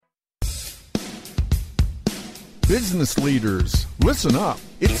Business leaders, listen up.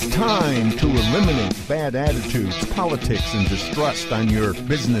 It's time to eliminate bad attitudes, politics, and distrust on your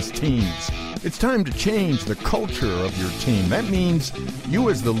business teams. It's time to change the culture of your team. That means you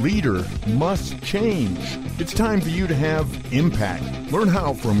as the leader must change. It's time for you to have impact. Learn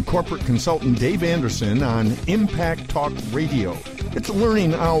how from corporate consultant Dave Anderson on Impact Talk Radio. It's a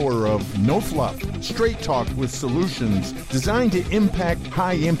learning hour of no fluff, straight talk with solutions designed to impact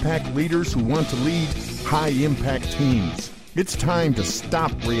high-impact leaders who want to lead high-impact teams. It's time to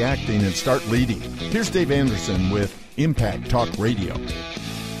stop reacting and start leading. Here's Dave Anderson with Impact Talk Radio.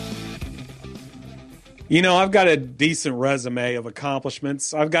 You know, I've got a decent resume of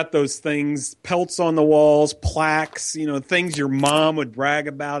accomplishments. I've got those things, pelts on the walls, plaques, things your mom would brag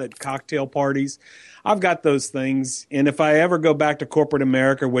about at cocktail parties. I've got those things. And if I ever go back to corporate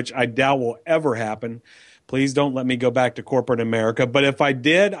America, which I doubt will ever happen, please don't let me go back to corporate America. But if I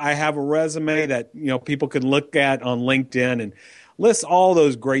did, I have a resume that, people can look at on LinkedIn and list all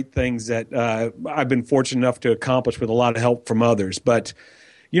those great things that I've been fortunate enough to accomplish with a lot of help from others. But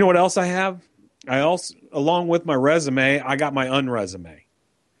you know what else I have? I also, along with my resume, I got my unresume.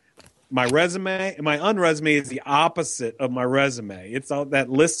 My unresume is the opposite of my resume. It's all that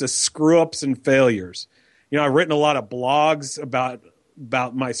list of screw-ups and failures. I've written a lot of blogs about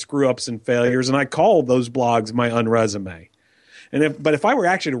my screw-ups and failures, and I call those blogs my unresume. But if I were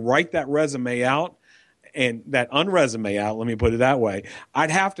actually to write that resume out, and that unresume out, let me put it that way,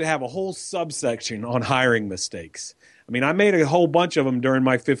 I'd have to have a whole subsection on hiring mistakes. I made a whole bunch of them during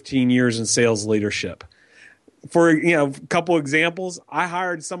my 15 years in sales leadership. For a couple examples, I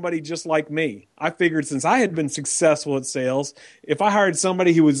hired somebody just like me. I figured since I had been successful at sales, if I hired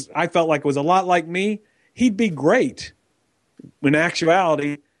somebody who I felt like was a lot like me, he'd be great. In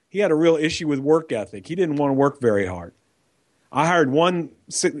actuality, he had a real issue with work ethic. He didn't want to work very hard. I hired one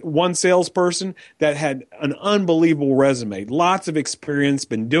salesperson that had an unbelievable resume, lots of experience,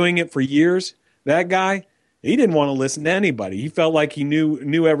 been doing it for years. That guy, he didn't want to listen to anybody. He felt like he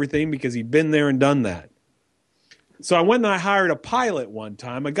knew everything because he'd been there and done that. So I went and I hired a pilot one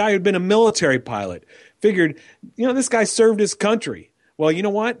time, a guy who'd been a military pilot. Figured, this guy served his country. Well, you know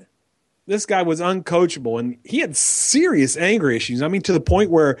what? This guy was uncoachable, and he had serious anger issues. To the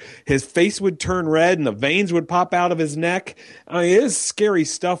point where his face would turn red and the veins would pop out of his neck. It is scary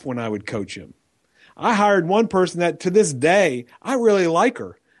stuff when I would coach him. I hired one person that to this day, I really like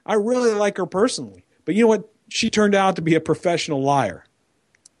her. I really like her personally. But you know what? She turned out to be a professional liar.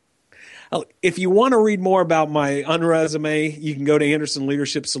 If you want to read more about my unresume, you can go to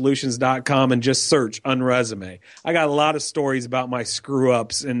AndersonLeadershipSolutions.com and just search unresume. I got a lot of stories about my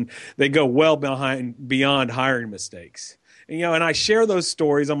screw-ups, and they go well beyond hiring mistakes. And I share those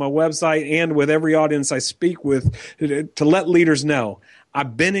stories on my website and with every audience I speak with to let leaders know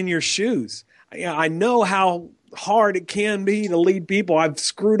I've been in your shoes. I know how hard it can be to lead people. I've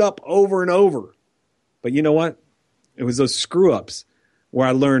screwed up over and over. But you know what? It was those screw-ups where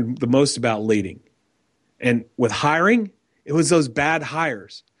I learned the most about leading. And with hiring, it was those bad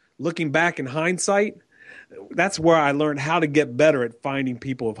hires. Looking back in hindsight, that's where I learned how to get better at finding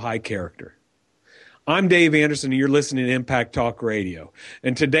people of high character. I'm Dave Anderson, and you're listening to Impact Talk Radio.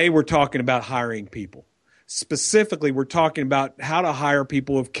 And today we're talking about hiring people. Specifically, we're talking about how to hire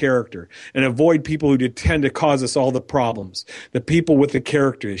people of character and avoid people who tend to cause us all the problems. The people with the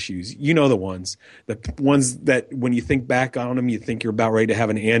character issues, the ones that when you think back on them, you think you're about ready to have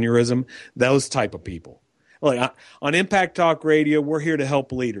an aneurysm. Those type of people. On Impact Talk Radio, we're here to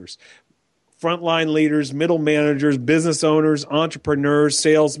help leaders. Frontline leaders, middle managers, business owners, entrepreneurs,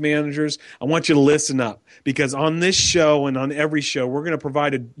 sales managers. I want you to listen up because on this show and on every show, we're going to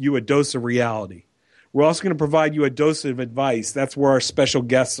provide you a dose of reality. We're also going to provide you a dose of advice. That's where our special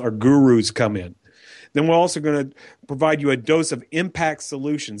guests, our gurus, come in. Then we're also going to provide you a dose of impact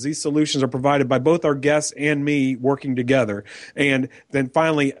solutions. These solutions are provided by both our guests and me working together. And then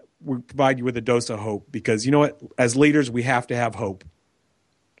finally, we provide you with a dose of hope because you know what? As leaders, we have to have hope.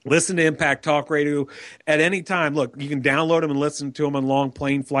 Listen to Impact Talk Radio at any time. Look, you can download them and listen to them on long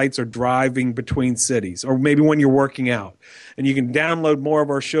plane flights or driving between cities, or maybe when you're working out. And you can download more of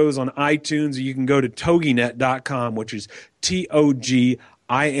our shows on iTunes, or you can go to toginet.com, which is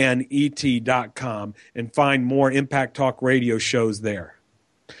TOGINET.com, and find more Impact Talk Radio shows there.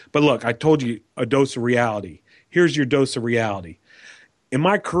 But look, I told you a dose of reality. Here's your dose of reality. In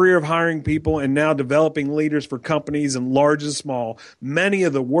my career of hiring people and now developing leaders for companies and large and small, many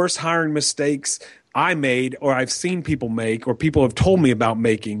of the worst hiring mistakes I made or I've seen people make or people have told me about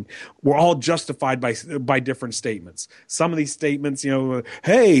making were all justified by different statements. Some of these statements,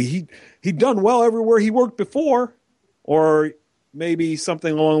 hey, he'd done well everywhere he worked before, or Maybe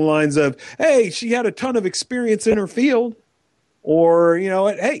something along the lines of, hey, she had a ton of experience in her field. Or,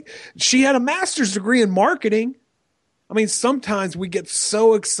 hey, she had a master's degree in marketing. I mean, sometimes we get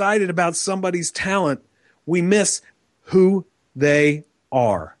so excited about somebody's talent, we miss who they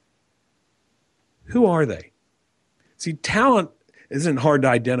are. Who are they? See, talent isn't hard to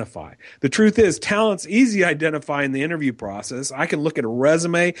identify. The truth is, talent's easy to identify in the interview process. I can look at a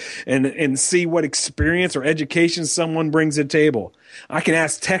resume and see what experience or education someone brings to the table. I can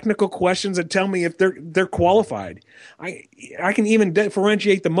ask technical questions that tell me if they're qualified. I can even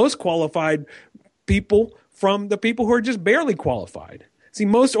differentiate the most qualified people from the people who are just barely qualified. See,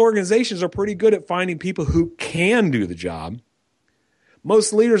 most organizations are pretty good at finding people who can do the job.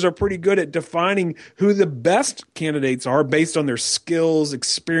 Most leaders are pretty good at defining who the best candidates are based on their skills,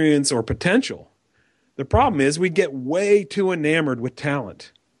 experience, or potential. The problem is we get way too enamored with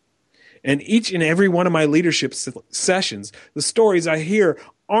talent. And each and every one of my leadership sessions, the stories I hear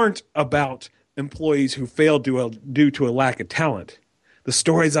aren't about employees who failed due to a lack of talent. The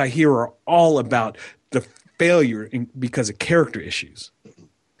stories I hear are all about the failure because of character issues.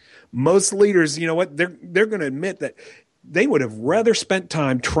 Most leaders, you know what, they're going to admit that they would have rather spent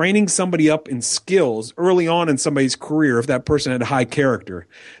time training somebody up in skills early on in somebody's career if that person had high character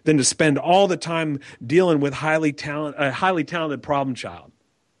than to spend all the time dealing with a highly talented problem child.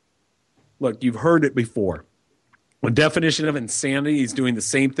 Look, you've heard it before. The definition of insanity is doing the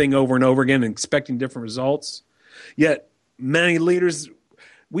same thing over and over again and expecting different results. Yet many leaders,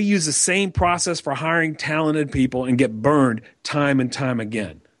 we use the same process for hiring talented people and get burned time and time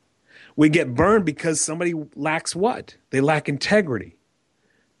again. We get burned because somebody lacks what? They lack integrity,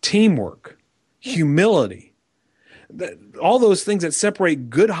 teamwork, humility, all those things that separate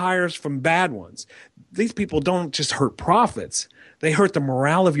good hires from bad ones. These people don't just hurt profits. They hurt the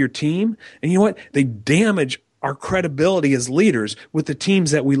morale of your team. And you know what? They damage our credibility as leaders with the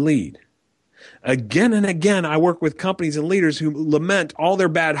teams that we lead. Again and again, I work with companies and leaders who lament all their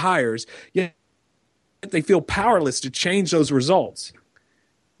bad hires, yet they feel powerless to change those results.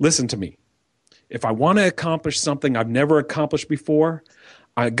 Listen to me. If I want to accomplish something I've never accomplished before,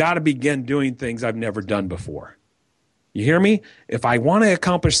 I got to begin doing things I've never done before. You hear me? If I want to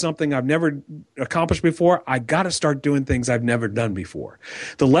accomplish something I've never accomplished before, I got to start doing things I've never done before.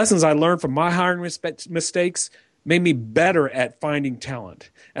 The lessons I learned from my hiring mistakes made me better at finding talent.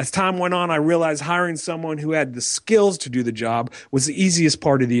 As time went on, I realized hiring someone who had the skills to do the job was the easiest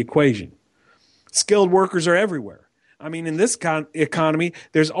part of the equation. Skilled workers are everywhere. I mean, in this economy,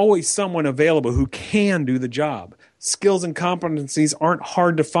 there's always someone available who can do the job. Skills and competencies aren't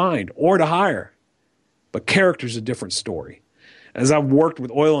hard to find or to hire. But character's a different story. As I've worked with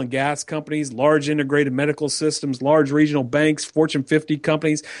oil and gas companies, large integrated medical systems, large regional banks, Fortune 50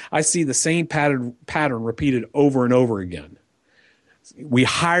 companies, I see the same pattern repeated over and over again. We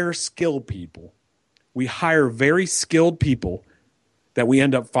hire skilled people. We hire very skilled people that we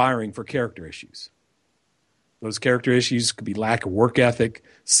end up firing for character issues. Those character issues could be lack of work ethic,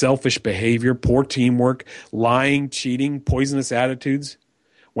 selfish behavior, poor teamwork, lying, cheating, poisonous attitudes.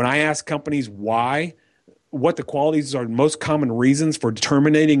 When I ask companies what the qualities are the most common reasons for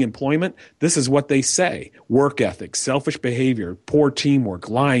terminating employment, this is what they say. Work ethic, selfish behavior, poor teamwork,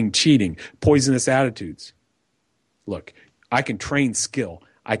 lying, cheating, poisonous attitudes. Look, I can train skill.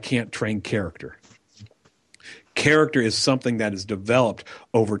 I can't train character. Character is something that is developed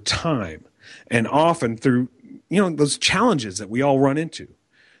over time and often through those challenges that we all run into.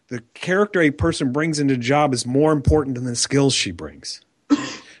 The character a person brings into a job is more important than the skills she brings.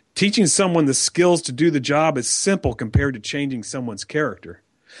 Teaching someone the skills to do the job is simple compared to changing someone's character.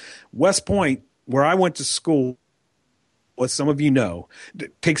 West Point, where I went to school, as some of you know,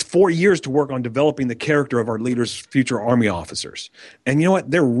 it takes 4 years to work on developing the character of our leaders, future Army officers. And you know what?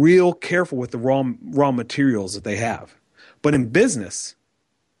 They're real careful with the raw materials that they have. But in business,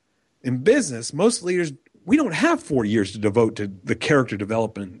 most leaders, we don't have 4 years to devote to the character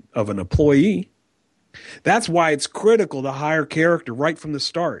development of an employee. That's why it's critical to hire character right from the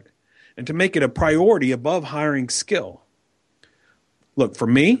start and to make it a priority above hiring skill. Look, for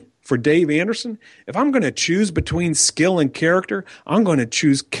me, for Dave Anderson, if I'm going to choose between skill and character, I'm going to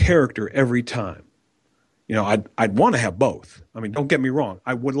choose character every time. I'd want to have both. I mean, don't get me wrong.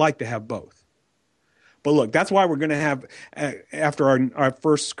 I would like to have both. But look, that's why we're going to have, after our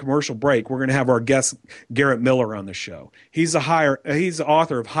first commercial break, we're going to have our guest, Garrett Miller, on the show. He's the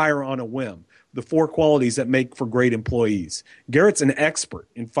author of Hire on a Whim, the 4 qualities that make for great employees. Garrett's an expert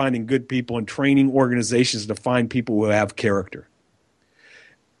in finding good people and training organizations to find people who have character.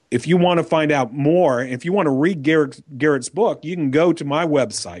 if you want to find out more, if you want to read Garrett's book, you can go to my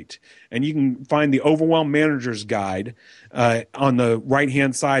website and you can find the Overwhelmed Manager's Guide on the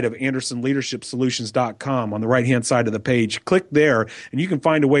right-hand side of AndersonLeadershipSolutions.com. On the right-hand side of the page, click there, and you can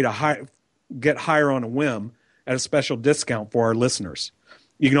find a way to get Hire on a Whim at a special discount for our listeners.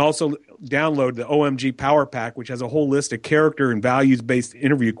 You can also download the OMG Power Pack, which has a whole list of character and values-based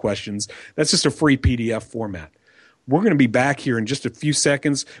interview questions. That's just a free PDF format. We're going to be back here in just a few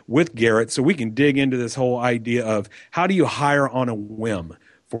seconds with Garrett so we can dig into this whole idea of how do you hire on a whim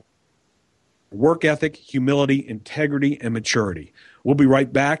for work ethic, humility, integrity, and maturity. We'll be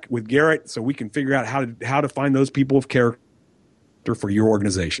right back with Garrett so we can figure out how to find those people of character for your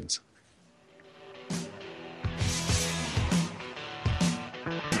organizations.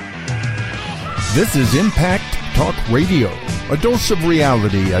 This is Impact Talk Radio. A dose of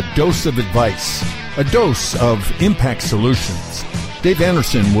reality, a dose of advice, a dose of impact solutions. Dave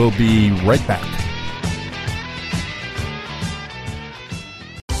Anderson will be right back.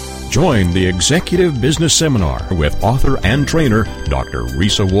 Join the Executive Business Seminar with author and trainer Dr.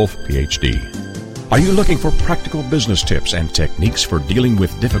 Risa Wolf, PhD. Are you looking for practical business tips and techniques for dealing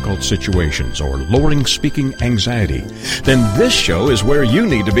with difficult situations or lowering speaking anxiety? Then this show is where you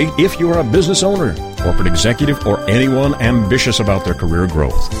need to be if you're a business owner, corporate executive, or anyone ambitious about their career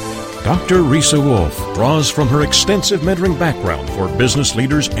growth. Dr. Risa Wolf draws from her extensive mentoring background for business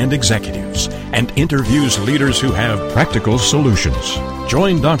leaders and executives and interviews leaders who have practical solutions.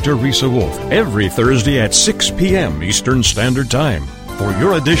 Join Dr. Risa Wolf every Thursday at 6 p.m. Eastern Standard Time for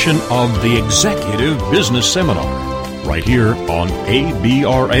your edition of the Executive Business Seminar, right here on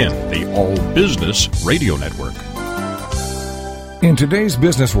ABRN, the All Business Radio Network. In today's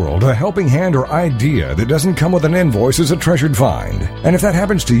business world, a helping hand or idea that doesn't come with an invoice is a treasured find. And if that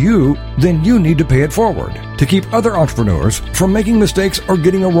happens to you, then you need to pay it forward to keep other entrepreneurs from making mistakes or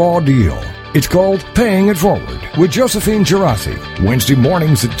getting a raw deal. It's called Paying It Forward with Josephine Girassi, Wednesday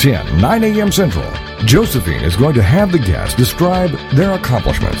mornings at 9 a.m. Central. Josephine is going to have the guests describe their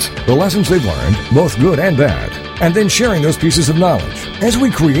accomplishments, the lessons they've learned, both good and bad, and then sharing those pieces of knowledge as we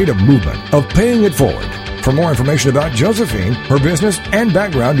create a movement of paying it forward. For more information about Josephine, her business, and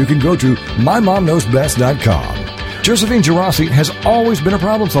background, you can go to mymomknowsbest.com. Josephine Girassi has always been a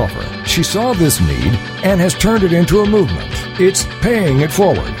problem solver. She saw this need and has turned it into a movement. It's Paying It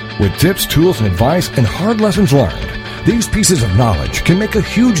Forward, with tips, tools, and advice and hard lessons learned. These pieces of knowledge can make a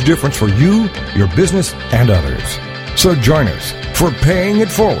huge difference for you, your business, and others. So join us for Paying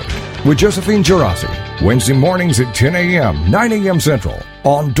It Forward with Josephine Girassi, Wednesday mornings at 10 a.m., 9 a.m. Central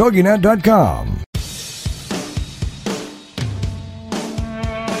on TogiNet.com.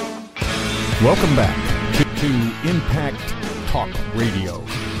 Welcome back to Impact Talk Radio.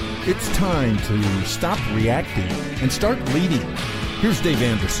 It's time to stop reacting and start leading. Here's Dave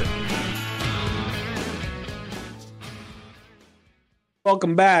Anderson.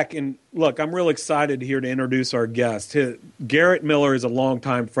 Welcome back. And look, I'm real excited here to introduce our guest. Garrett Miller is a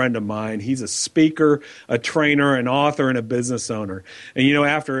longtime friend of mine. He's a speaker, a trainer, an author, and a business owner. And, you know,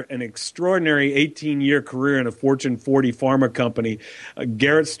 after an extraordinary 18-year career in a Fortune 40 pharma company,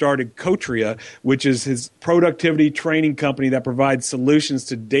 Garrett started Cotria, which is his productivity training company that provides solutions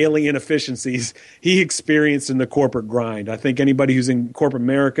to daily inefficiencies he experienced in the corporate grind. I think anybody who's in corporate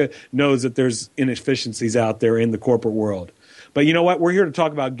America knows that there's inefficiencies out there in the corporate world. But you know what? We're here to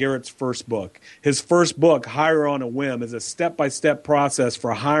talk about Garrett's first book. His first book, Hire on a Whim, is a step-by-step process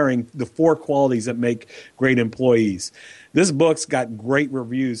for hiring the 4 qualities that make great employees. This book's got great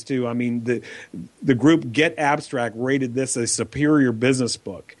reviews, too. I mean, the group Get Abstract rated this a superior business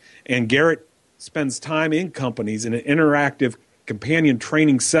book. And Garrett spends time in companies in an interactive companion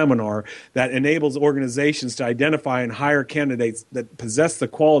training seminar that enables organizations to identify and hire candidates that possess the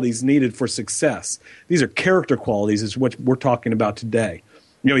qualities needed for success. These are character qualities, is what we're talking about today.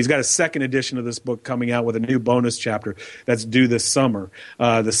 You know, he's got a second edition of this book coming out with a new bonus chapter that's due this summer,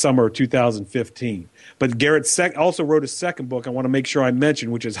 the summer of 2015. But Garrett also wrote a second book I want to make sure I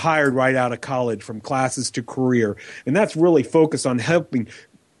mention, which is Hired Right Out of College, From Classes to Career. And that's really focused on helping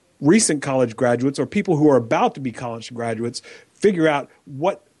recent college graduates or people who are about to be college graduates figure out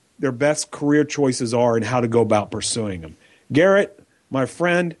what their best career choices are and how to go about pursuing them. Garrett, my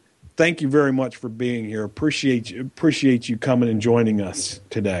friend, thank you very much for being here. Appreciate you coming and joining us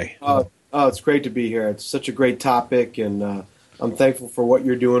today. It's great to be here. It's such a great topic, and I'm thankful for what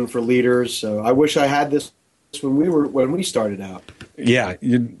you're doing for leaders. So I wish I had this when we started out. Yeah,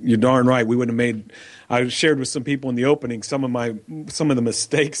 you're darn right. We would have made. I shared with some people in the opening some of the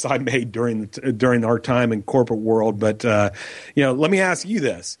mistakes I made during our time in corporate world. But let me ask you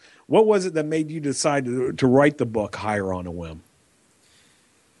this: what was it that made you decide to write the book Hire on a Whim?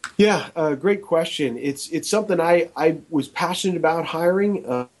 Yeah, great question. It's something I was passionate about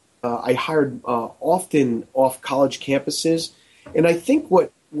hiring. I hired often off college campuses, and I think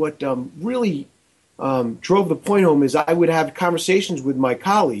what really drove the point home is I would have conversations with my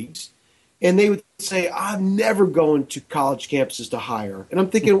colleagues, and they would say, "I'm never going to college campuses to hire," and I'm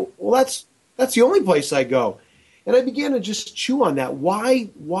thinking, well, that's the only place I go, and I began to just chew on that. Why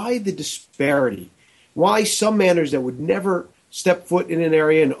the disparity? Why some managers that would never step foot in an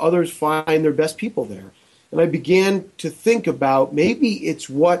area and others find their best people there? And I began to think about maybe it's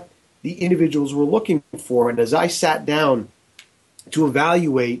what the individuals were looking for. And as I sat down to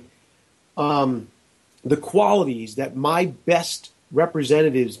evaluate the qualities that my best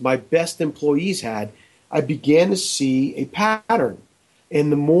representatives, my best employees had, I began to see a pattern.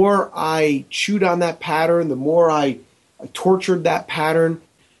 And the more I chewed on that pattern, the more I tortured that pattern,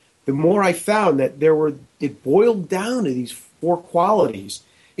 the more I found that it boiled down to these 4 qualities.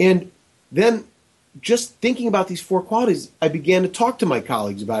 And then just thinking about these 4 qualities, I began to talk to my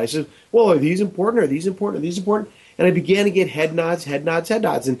colleagues about it. I said, well, are these important? Are these important? Are these important? And I began to get head nods, head nods, head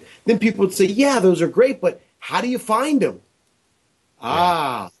nods. And then people would say, yeah, those are great, but how do you find them?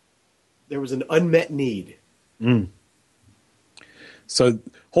 Yeah. There was an unmet need. Mm. So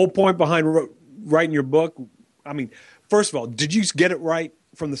whole point behind writing your book, I mean, first of all, did you get it right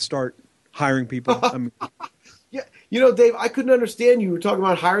from the start, hiring people? I mean, yeah, Dave, I couldn't understand you were talking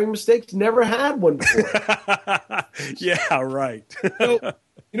about hiring mistakes. Never had one before. Yeah, right.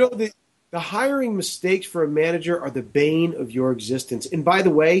 The hiring mistakes for a manager are the bane of your existence. And by the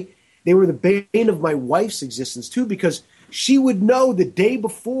way, they were the bane of my wife's existence too, because she would know the day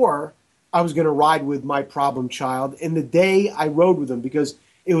before I was going to ride with my problem child and the day I rode with him, because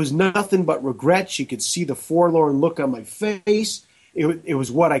it was nothing but regret. She could see the forlorn look on my face. It was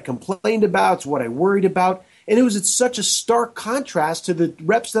what I complained about. It's what I worried about. And it was at such a stark contrast to the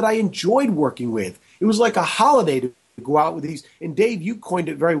reps that I enjoyed working with. It was like a holiday to go out with these. And Dave, you coined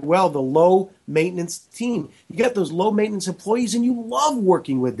it very well, the low maintenance team. You got those low maintenance employees and you love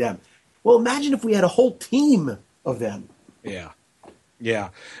working with them. Well, imagine if we had a whole team of them. Yeah. Yeah.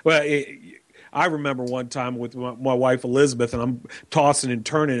 Well, I remember one time with my wife, Elizabeth, and I'm tossing and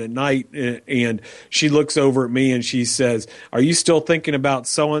turning at night, and she looks over at me and she says, are you still thinking about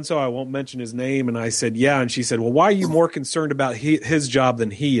so-and-so? I won't mention his name. And I said, yeah. And she said, well, why are you more concerned about his job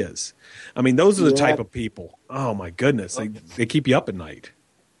than he is? I mean, those are the type of people. Oh, my goodness. They keep you up at night.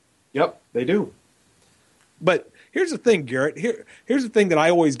 Yep, they do. But here's the thing, Garrett. Here's the thing that I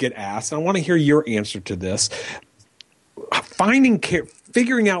always get asked, and I want to hear your answer to this.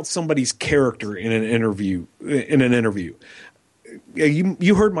 Figuring out somebody's character in an interview.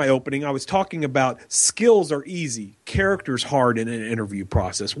 You heard my opening. I was talking about skills are easy, character's hard in an interview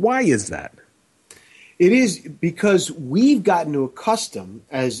process. Why is that? It is because we've gotten to accustom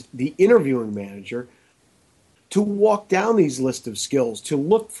as the interviewing manager to walk down these list of skills, to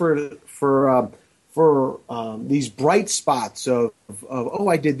look for these bright spots of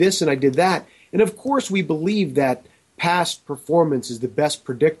I did this and I did that. And of course we believe that past performance is the best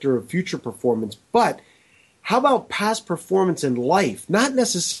predictor of future performance. But how about past performance in life? Not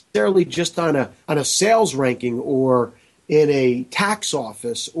necessarily just on a sales ranking or in a tax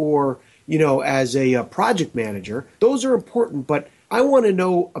office or, as a project manager. Those are important, but I want to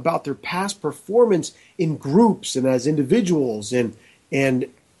know about their past performance in groups and as individuals and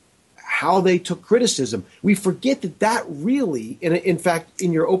how they took criticism. We forget that really, and in fact,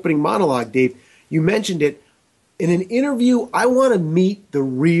 in your opening monologue, Dave, you mentioned it. In an interview, I want to meet the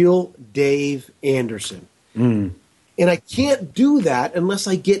real Dave Anderson. Mm. And I can't do that unless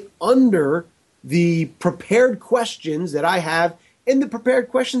I get under the prepared questions that I have and the prepared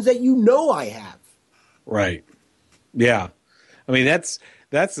questions that I have. Right. Yeah. I mean, that's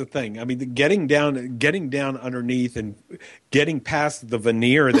the thing. I mean, getting down underneath and getting past the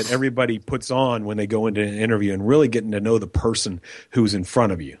veneer that everybody puts on when they go into an interview and really getting to know the person who's in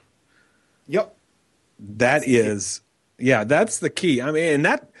front of you. Yep. That's the key. I mean,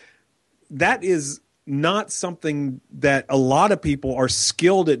 and that is not something that a lot of people are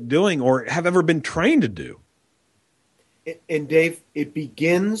skilled at doing or have ever been trained to do. And Dave, it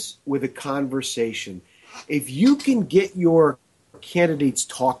begins with a conversation. If you can get your candidates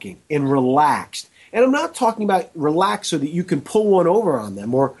talking and relaxed, and I'm not talking about relaxed so that you can pull one over on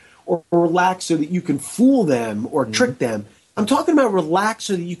them or relaxed so that you can fool them or trick them. I'm talking about relaxed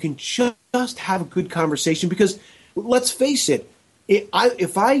so that you can just have a good conversation, because let's face it,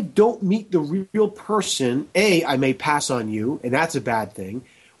 if I don't meet the real person, A, I may pass on you, and that's a bad thing,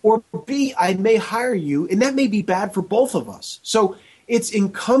 or B, I may hire you, and that may be bad for both of us. So it's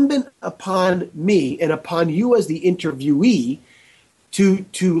incumbent upon me and upon you as the interviewee to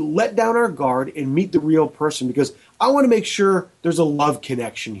let down our guard and meet the real person, because I want to make sure there's a love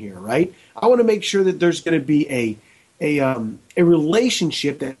connection here, right? I want to make sure that there's going to be a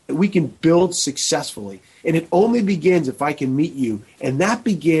relationship that we can build successfully, and it only begins if I can meet you, and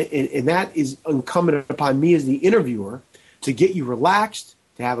that is incumbent upon me as the interviewer to get you relaxed,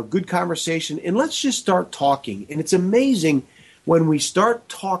 to have a good conversation, and let's just start talking. And it's amazing when we start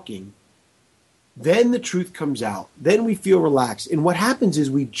talking, then the truth comes out, then we feel relaxed, and what happens is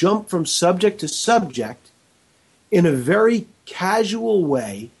we jump from subject to subject in a very casual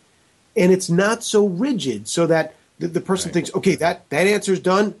way, and it's not so rigid, so that the person thinks, okay, that answer's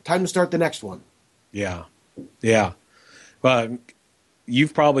done, time to start the next one. Yeah. Well,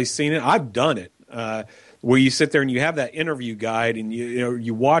 you've probably seen it. I've done it, where you sit there and you have that interview guide, and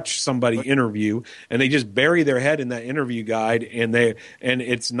you watch somebody interview, and they just bury their head in that interview guide, and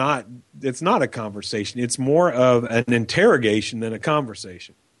it's not a conversation. It's more of an interrogation than a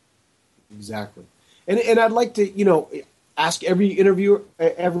conversation. Exactly. And I'd like to, ask every interviewer,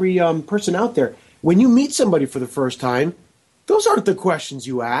 every person out there, when you meet somebody for the first time, those aren't the questions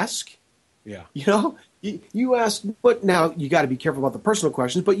you ask. Yeah. You ask, but now you got to be careful about the personal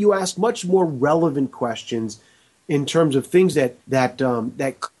questions, but you ask much more relevant questions in terms of things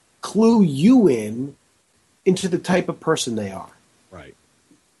that clue you into the type of person they are.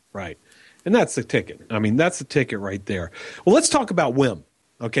 Right. And that's the ticket. I mean, that's the ticket right there. Well, let's talk about WHIM.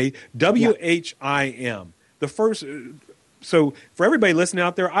 Okay, WHIM. The first. So for everybody listening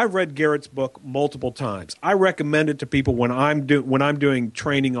out there, I've read Garrett's book multiple times. I recommend it to people when I'm doing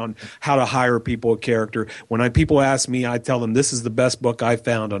training on how to hire people of character. When people ask me, I tell them this is the best book I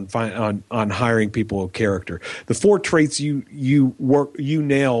found on hiring people of character. The 4 traits you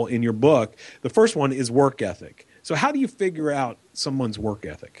nail in your book. The first one is work ethic. So how do you figure out someone's work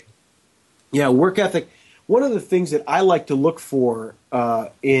ethic? Yeah, work ethic. One of the things that I like to look for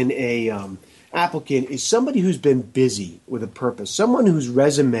in a applicant is somebody who's been busy with a purpose, someone whose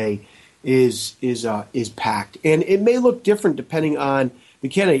resume is packed, and it may look different depending on the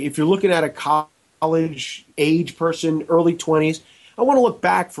candidate. If you're looking at a college age person, early 20s, I want to look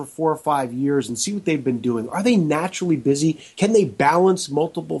back for 4 or 5 years and see what they've been doing. Are they naturally busy? Can they balance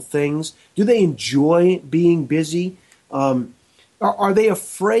multiple things? Do they enjoy being busy? Are they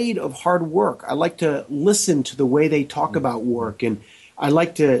afraid of hard work? I like to listen to the way they talk about work, and I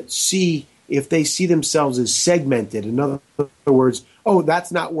like to see if they see themselves as segmented. In other words, oh,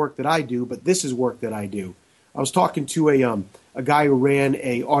 that's not work that I do, but this is work that I do. I was talking to a guy who ran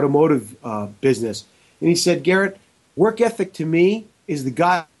a automotive business, and he said, Garrett, work ethic to me is the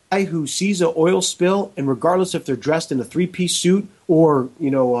guy who sees an oil spill, and regardless if they're dressed in a 3-piece suit or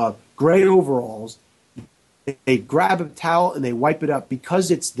gray overalls, they grab a towel and they wipe it up because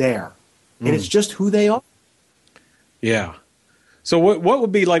it's there, and it's just who they are. Yeah. So what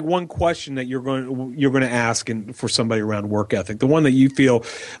would be like one question that you're going to ask for somebody around work ethic? The one that you feel,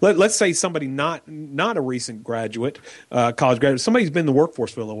 let's say somebody not a recent graduate, college graduate, somebody's been in the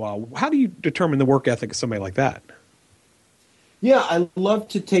workforce for a little while. How do you determine the work ethic of somebody like that? Yeah, I love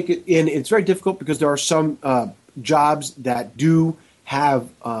to take it in. It's very difficult because there are some jobs that do have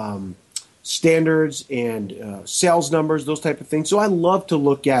standards and sales numbers, those type of things. So I love to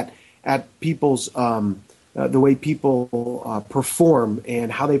look at people's the way people perform and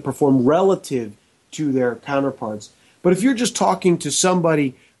how they perform relative to their counterparts. But if you're just talking to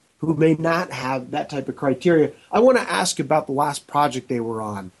somebody who may not have that type of criteria, I want to ask about the last project they were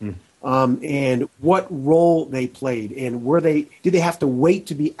on, and what role they played, and did they have to wait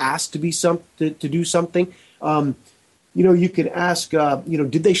to be asked to do something? You could ask,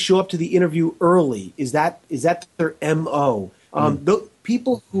 did they show up to the interview early? Is that their MO? The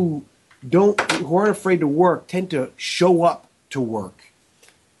people who aren't afraid to work tend to show up to work.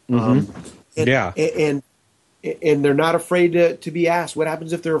 And they're not afraid to be asked. What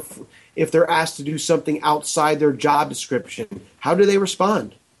happens if they're asked to do something outside their job description? How do they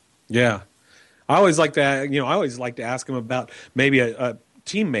respond? Yeah, I always like to ask them about maybe a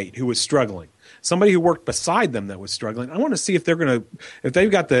teammate who was struggling. Somebody who worked beside them that was struggling. I want to see if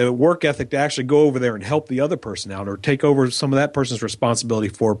they've got the work ethic to actually go over there and help the other person out, or take over some of that person's responsibility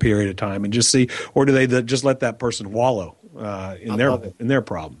for a period of time, and just see, or do they just let that person wallow in their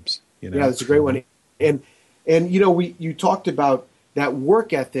problems? Yeah, that's a great one. And you talked about that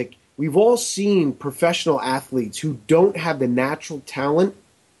work ethic. We've all seen professional athletes who don't have the natural talent,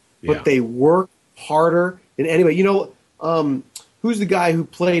 but they work harder than anybody. Who's the guy who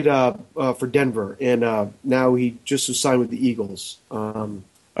played for Denver, and now he just was signed with the Eagles?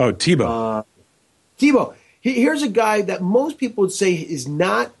 Tebow. Tebow. Here's a guy that most people would say is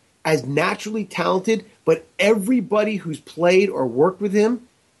not as naturally talented, but everybody who's played or worked with him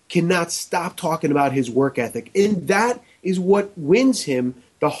cannot stop talking about his work ethic. And that is what wins him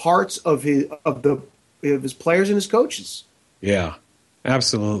the hearts of his players and his coaches. Yeah,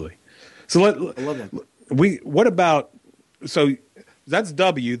 absolutely. So I love that. So that's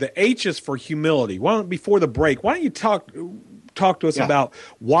W. The H is for humility. Before the break, why don't you talk to us about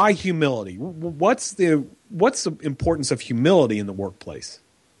why humility? What's the importance of humility in the workplace?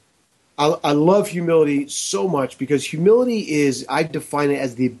 I love humility so much because humility is, I define it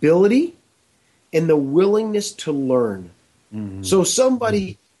as the ability and the willingness to learn. Mm-hmm. So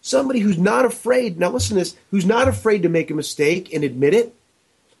somebody who's not afraid, now listen to this, who's not afraid to make a mistake and admit it.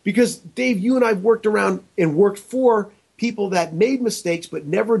 Because, Dave, you and I have worked around and worked for people that made mistakes but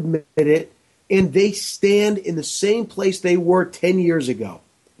never admitted it, and they stand in the same place they were 10 years ago.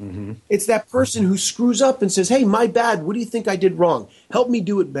 Mm-hmm. It's that person who screws up and says, hey, my bad, what do you think I did wrong? Help me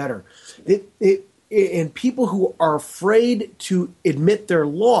do it better. And people who are afraid to admit they're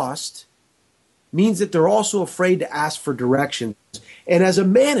lost means that they're also afraid to ask for directions. And as a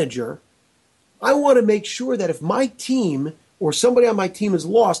manager, I want to make sure that if my team or somebody on my team is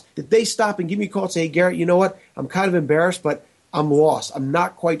lost, that they stop and give me a call and say, hey, Garrett, you know what? I'm kind of embarrassed, but I'm lost. I'm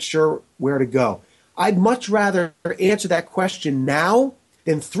not quite sure where to go. I'd much rather answer that question now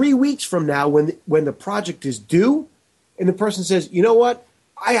than 3 weeks from now when the project is due and the person says, you know what?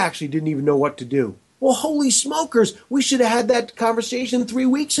 I actually didn't even know what to do. Well, holy smokers, we should have had that conversation 3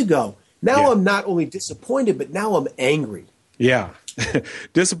 weeks ago. Now I'm not only disappointed, but now I'm angry. Yeah.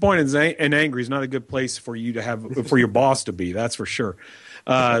 Disappointed and angry is not a good place for you to have, for your boss to be. That's for sure.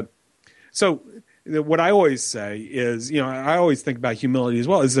 So what I always say is, I always think about humility as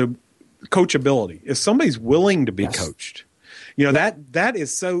well, is the coachability. If somebody's willing to be coached, that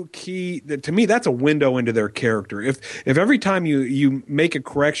is so key. To me, that's a window into their character. If every time you make a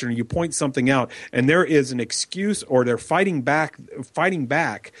correction or you point something out and there is an excuse or they're fighting back,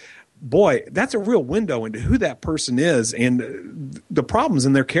 boy, that's a real window into who that person is and the problems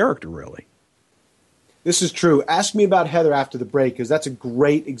in their character, really. This is true. Ask me about Heather after the break, because that's a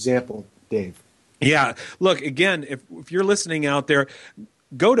great example, Dave. Yeah. Look, again, if you're listening out there,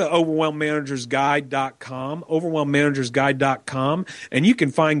 go to overwhelmmanagersguide.com, and you can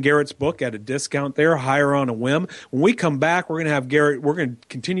find Garrett's book at a discount there, Hire on a Whim. When we come back, we're going to have Garrett, we're going to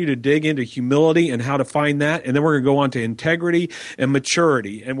continue to dig into humility and how to find that, and then we're going to go on to integrity and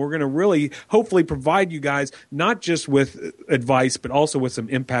maturity, and we're going to really, hopefully, provide you guys not just with advice, but also with some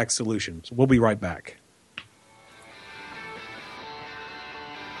impact solutions. We'll be right back.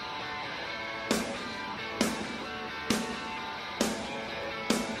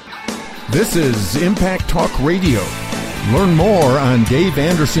 This is Impact Talk Radio. Learn more on Dave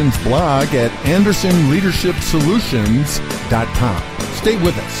Anderson's blog at AndersonLeadershipSolutions.com. Stay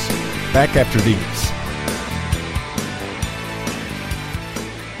with us. Back after these.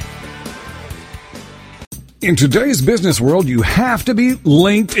 In today's business world, you have to be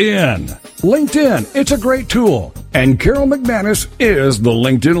LinkedIn. LinkedIn, it's a great tool. And Carol McManus is the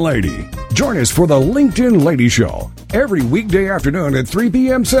LinkedIn Lady. Join us for the LinkedIn Lady Show every weekday afternoon at 3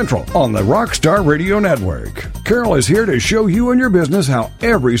 p.m. Central on the Rockstar Radio Network. Carol is here to show you and your business how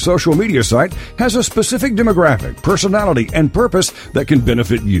every social media site has a specific demographic, personality, and purpose that can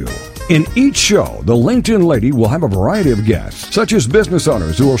benefit you. In each show, the LinkedIn Lady will have a variety of guests, such as business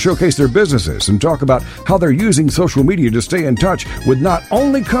owners who will showcase their businesses and talk about how they're using social media to stay in touch with not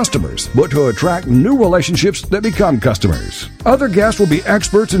only customers, but to attract new relationships that become customers. Other guests will be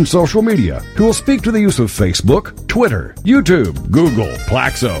experts in social media who will speak to the use of Facebook, Twitter, YouTube, Google,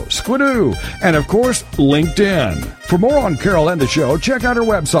 Plaxo, Squidoo, and of course, LinkedIn. For more on Carol and the show, check out her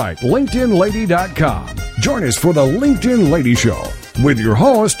website, LinkedInLady.com. Join us for the LinkedIn Lady Show with your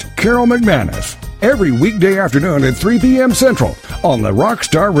host, Carol McManus, every weekday afternoon at 3 p.m. Central on the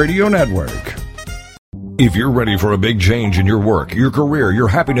Rockstar Radio Network. If you're ready for a big change in your work, your career, your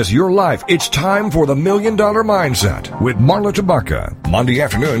happiness, your life, it's time for the $1 Million Mindset with Marla Tabaka. Monday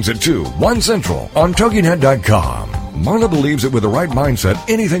afternoons at 2, 1 Central on TogiNet.com. Marla believes that with the right mindset,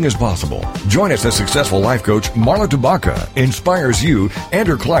 anything is possible. Join us as successful life coach Marla Tabaka inspires you and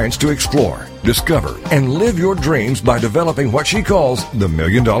her clients to explore, discover, and live your dreams by developing what she calls the $1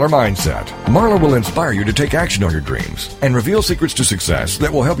 Million Mindset. Marla will inspire you to take action on your dreams and reveal secrets to success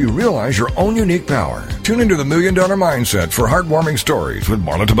that will help you realize your own unique power. Tune into the $1 Million Mindset for heartwarming stories with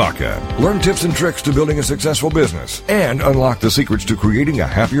Marla Tabaka. Learn tips and tricks to building a successful business and unlock the secrets to creating a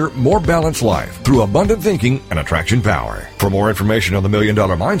happier, more balanced life through abundant thinking and attraction power. For more information on the $1 Million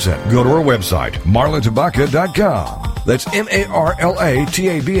Mindset, go to our website, marlatabaka.com. That's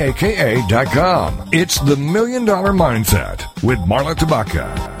MarlaTabaka.com. It's the $1 Million Mindset with Marla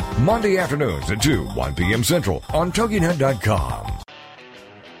Tabaka. Monday afternoons at 2, 1 p.m. Central on TogiNet.com.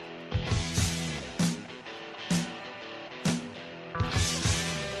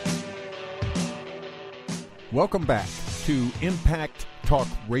 Welcome back to Impact Talk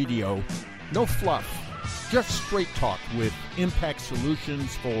Radio. No fluff, just straight talk with impact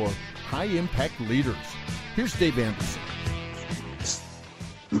solutions for high-impact leaders. Here's Dave Anderson.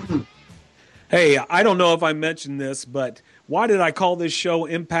 Hey, I don't know if I mentioned this, but why did I call this show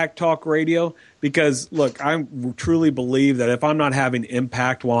Impact Talk Radio? Because, look, I truly believe that if I'm not having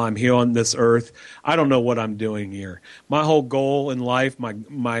impact while I'm here on this earth, I don't know what I'm doing here. My whole goal in life,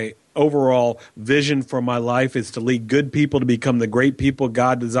 my overall vision for my life is to lead good people to become the great people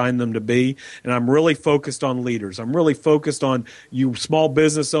God designed them to be. And I'm really focused on leaders. I'm really focused on you small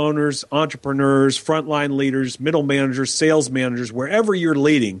business owners, entrepreneurs, frontline leaders, middle managers, sales managers, wherever you're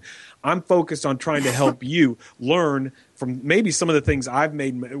leading. I'm focused on trying to help you learn from maybe some of the things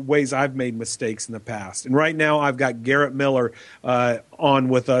ways I've made mistakes in the past. And right now I've got Garrett Miller on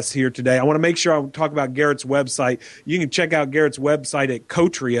with us here today. I want to make sure I talk about Garrett's website. You can check out Garrett's website at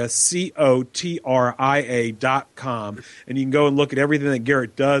Cotria, COTRIA.com. And you can go and look at everything that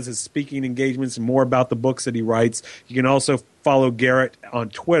Garrett does, his speaking engagements, and more about the books that he writes. You can also follow Garrett on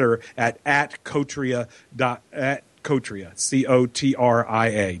Twitter at Cotria,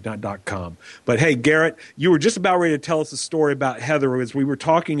 COTRIA.com. But hey, Garrett, you were just about ready to tell us a story about Heather as we were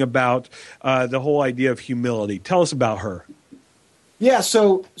talking about the whole idea of humility. Tell us about her. Yeah,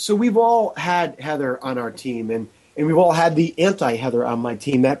 so we've all had Heather on our team, and we've all had the anti-Heather on my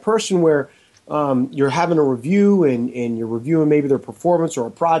team. That person where you're having a review and you're reviewing maybe their performance or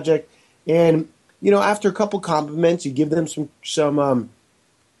a project, and after a couple compliments, you give them some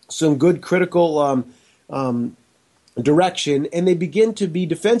good critical direction, and they begin to be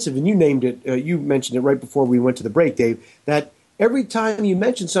defensive. And you named it, you mentioned it right before we went to the break, Dave, that every time you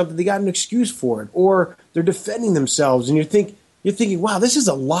mention something, they got an excuse for it, or they're defending themselves, and you're thinking, wow, this is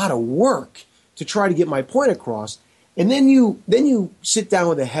a lot of work to try to get my point across. And then you sit down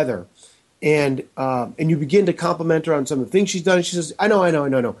with a Heather, and you begin to compliment her on some of the things she's done. And she says, I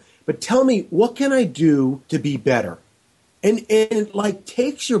know. But tell me, what can I do to be better? And it like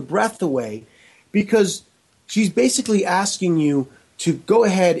takes your breath away, because she's basically asking you to go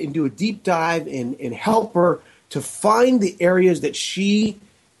ahead and do a deep dive and help her to find the areas that she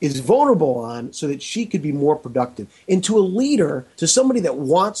is vulnerable on so that she could be more productive. And to a leader, to somebody that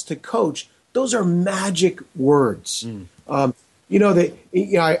wants to coach, those are magic words. I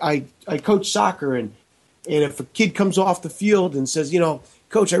coach soccer, and if a kid comes off the field and says,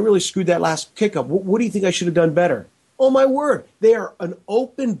 Coach, I really screwed that last kickup. What do you think I should have done better? Oh, my word. They are an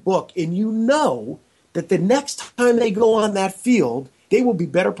open book, and that the next time they go on that field, they will be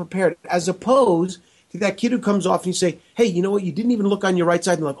better prepared, as opposed to that kid who comes off and you say, hey, you know what, you didn't even look on your right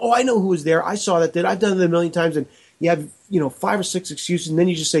side, and like, oh, I know who was there. I saw that. I've done it a million times, and you have 5 or 6 excuses, and then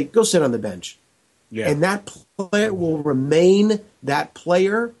you just say, go sit on the bench. Yeah. And that player will remain that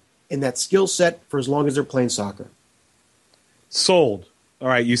player and that skill set for as long as they're playing soccer. Sold. All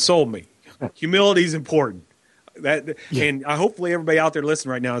right, you sold me. Humility is important. And hopefully everybody out there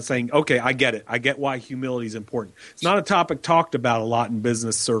listening right now is saying, okay, I get it. I get why humility is important. It's not a topic talked about a lot in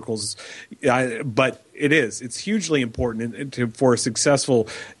business circles, but it is. It's hugely important for a successful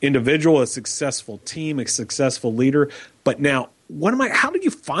individual, a successful team, a successful leader. But now, how do you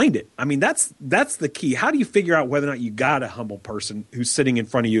find it? I mean, that's the key. How do you figure out whether or not you got a humble person who's sitting in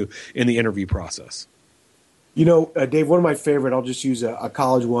front of you in the interview process? Dave, one of my favorite, I'll just use a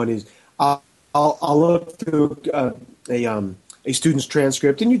college one, is I'll look through a student's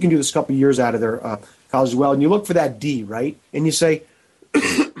transcript, and you can do this a couple of years out of their college as well, and you look for that D, right? And you say,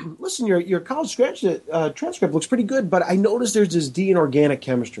 listen, your college transcript looks pretty good, but I noticed there's this D in organic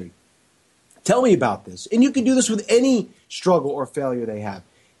chemistry. Tell me about this. And you can do this with any struggle or failure they have.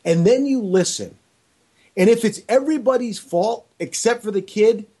 And then you listen. And if it's everybody's fault except for the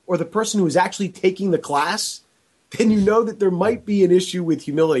kid or the person who is actually taking the class, then you know that there might be an issue with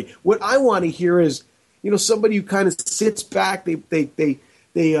humility. What I want to hear is, somebody who kind of sits back, they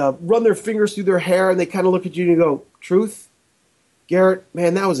run their fingers through their hair, and they kind of look at you and go, truth? Garrett,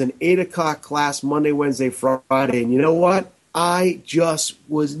 man, that was an 8 o'clock class Monday, Wednesday, Friday, and you know what? I just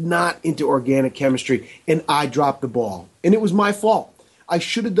was not into organic chemistry, and I dropped the ball. And it was my fault. I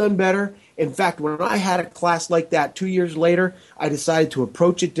should have done better. In fact, when I had a class like that 2 years later, I decided to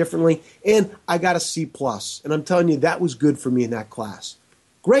approach it differently, and I got a C+. And I'm telling you, that was good for me in that class.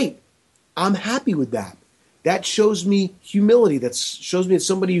 Great. I'm happy with that. That shows me humility. That shows me it's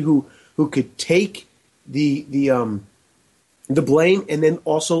somebody who could take the blame and then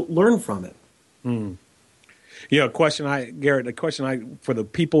also learn from it. You know, Garrett, a question for the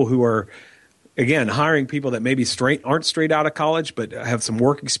people who are, again, hiring people that maybe aren't straight out of college but have some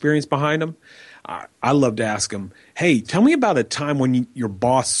work experience behind them. I love to ask them, hey, tell me about a time when your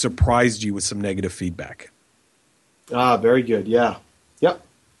boss surprised you with some negative feedback. Very good. Yeah. Yep.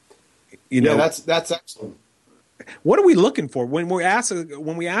 You know, that's excellent. What are we looking for when we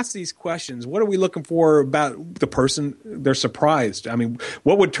ask these questions? What are we looking for about the person they're surprised? I mean,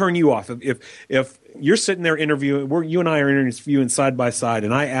 what would turn you off if you're sitting there interviewing? You and I are interviewing side by side,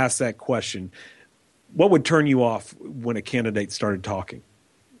 and I ask that question. What would turn you off when a candidate started talking?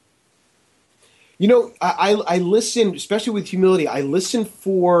 You know, I listen, especially with humility. I listen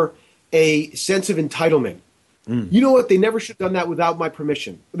for a sense of entitlement. You know what? They never should have done that without my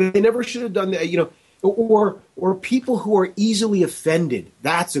permission. They never should have done that. You know. Or people who are easily offended.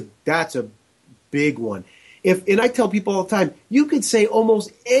 That's a big one. And I tell people all the time, you could say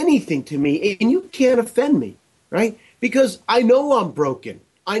almost anything to me and you can't offend me, right? Because I know I'm broken.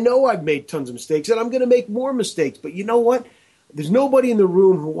 I know I've made tons of mistakes and I'm going to make more mistakes. But you know what? There's nobody in the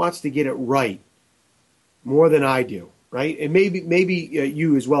room who wants to get it right more than I do, right? And maybe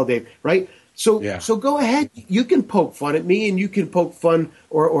you as well, Dave, right? So go ahead. You can poke fun at me and you can poke fun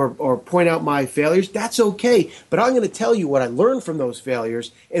or point out my failures. That's okay. But I'm going to tell you what I learned from those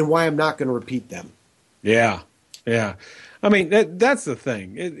failures and why I'm not going to repeat them. Yeah. Yeah. I mean, that's the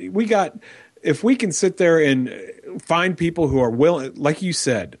thing. If we can sit there and find people who are willing, like you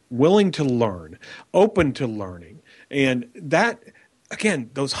said, willing to learn, open to learning, and that, again,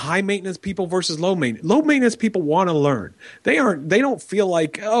 those high maintenance people versus low maintenance. Low maintenance people want to learn. They don't feel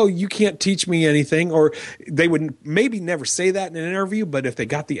like, oh, you can't teach me anything, or they would maybe never say that in an interview, but if they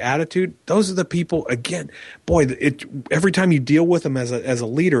got the attitude, those are the people, again, boy, every time you deal with them as a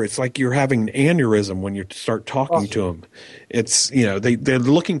leader, it's like you're having an aneurysm when you start talking to them. It's, you know, they're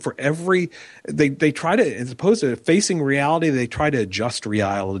looking for they try to, as opposed to facing reality, they try to adjust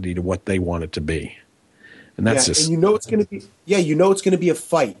reality to what they want it to be. And that's just, and you know it's going to be a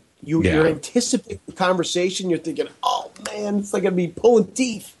fight. You're anticipating the conversation. You're thinking, oh man, it's like going to be pulling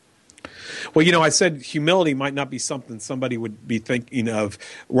teeth. Well, you know, I said humility might not be something somebody would be thinking of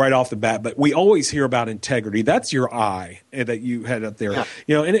right off the bat, but we always hear about integrity. That's your eye that you had up there. Yeah.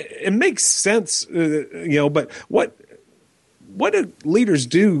 You know, and it makes sense. You know, but what do leaders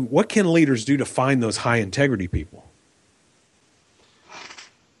do? What can leaders do to find those high integrity people?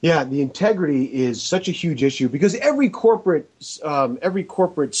 Yeah, the integrity is such a huge issue because every corporate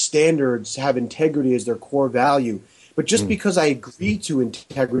standards have integrity as their core value. But just because I agree to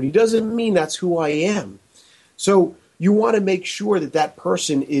integrity doesn't mean that's who I am. So you want to make sure that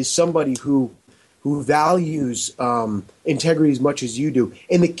person is somebody who values integrity as much as you do.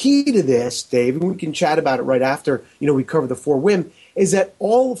 And the key to this, Dave, and we can chat about it right after we cover the 4 WHIM, is that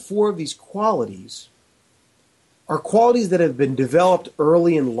all 4 of these qualities are qualities that have been developed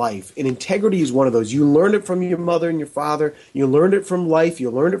early in life, and integrity is one of those. You learned it from your mother and your father. You learned it from life. You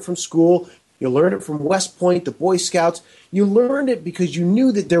learned it from school. You learned it from West Point, the Boy Scouts. You learned it because you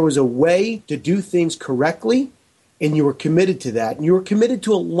knew that there was a way to do things correctly, and you were committed to that. And you were committed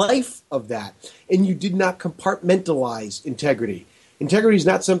to a life of that, and you did not compartmentalize integrity. Integrity is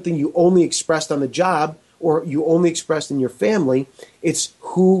not something you only expressed on the job or you only expressed in your family. It's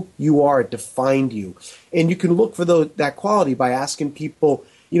who you are. It defined you. And you can look for that quality by asking people,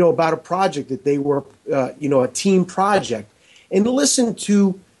 about a project that they were, a team project, and listen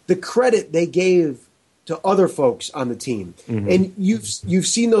to the credit they gave to other folks on the team. Mm-hmm. And you've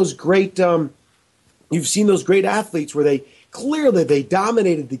seen those great athletes where they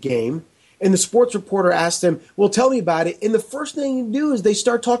dominated the game, and the sports reporter asked them, "Well, tell me about it." And the first thing you do is they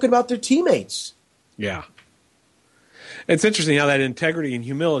start talking about their teammates. Yeah. It's interesting how that integrity and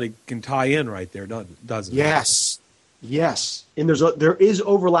humility can tie in right there, doesn't it? Yes. And there is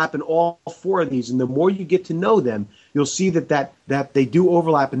overlap in all 4 of these, and the more you get to know them, you'll see that they do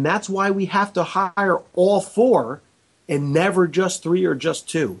overlap, and that's why we have to hire all 4 and never just 3 or just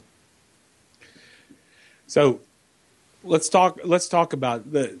 2. So let's talk about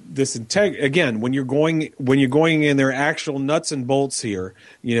this integrity again. When you're going in their actual nuts and bolts here,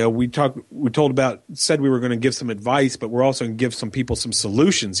 we said we were going to give some advice, but we're also going to give some people some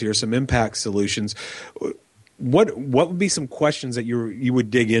solutions here, some impact solutions. What would be some questions that you would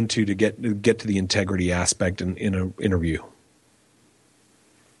dig into to get to the integrity aspect in an interview?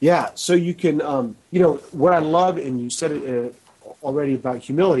 Yeah, so you can what I love, and you said it already about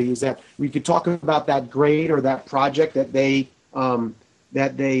humility, is that we could talk about that grade or that project that they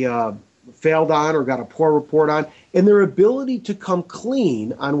failed on or got a poor report on, and their ability to come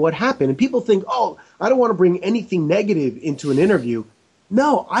clean on what happened. And people think, oh, I don't want to bring anything negative into an interview.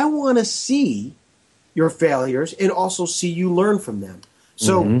 No, I want to see your failures and also see you learn from them.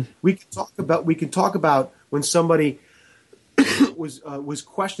 So we can talk about when somebody was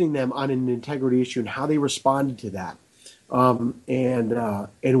questioning them on an integrity issue and how they responded to that,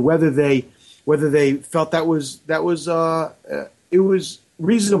 and whether they felt it was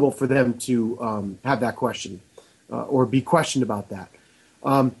reasonable for them to have that question or be questioned about that.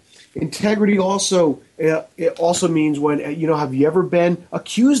 Integrity also it also means when have you ever been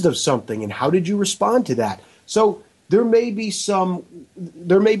accused of something and how did you respond to that? So there may be some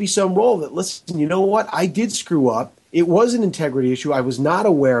role that, listen, you know what, I did screw up. It was an integrity issue. I was not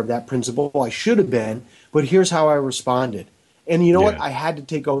aware of that principle. I should have been, but here's how I responded. And you know what? I had to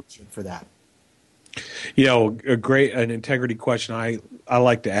take ownership for that. An integrity question I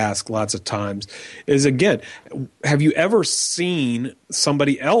like to ask lots of times is, again, have you ever seen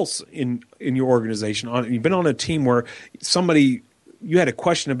somebody else in your organization, you've been on a team where you had a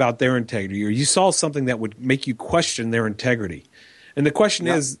question about their integrity, or you saw something that would make you question their integrity? And the question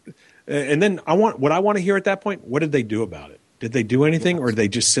is, and then what I want to hear at that point, what did they do about it? Did they do anything, or did they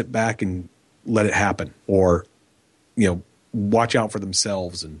just sit back and let it happen, or watch out for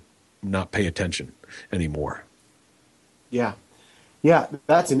themselves and not pay attention anymore? Yeah,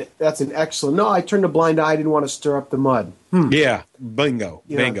 that's an excellent. No, I turned a blind eye. I didn't want to stir up the mud. Yeah, bingo.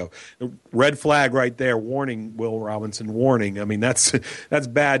 Red flag right there. Warning, Will Robinson. Warning. I mean, that's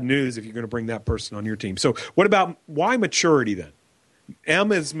bad news if you're going to bring that person on your team. So, what about why maturity then?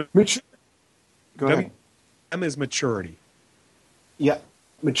 M is maturity. Go ahead. M is maturity. Yeah,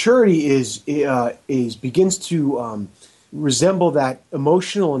 maturity begins to resemble that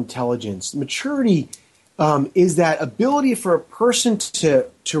emotional intelligence. Maturity is that ability for a person to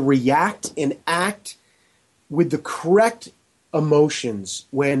react and act with the correct emotions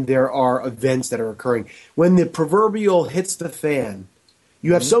when there are events that are occurring. When the proverbial hits the fan,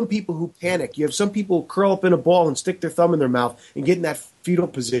 you have some people who panic. You have some people who curl up in a ball and stick their thumb in their mouth and get in that fetal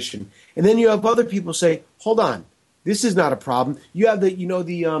position. And then you have other people say, "Hold on, this is not a problem." You have who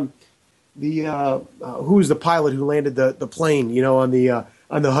was the pilot who landed the plane, on the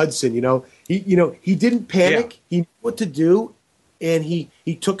Hudson. He didn't panic. Yeah. He knew what to do, and he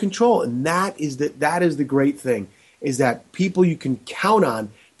took control. And that is the great thing, is that people you can count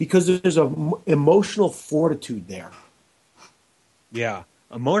on because there's an emotional fortitude there. Yeah,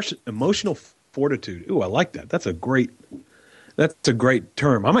 emotional fortitude. Ooh, I like that. That's a great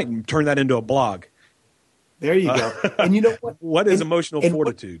term. I might turn that into a blog. There you go. And you know what? What is emotional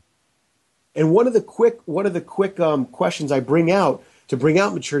fortitude? And one of the quick questions I bring out to bring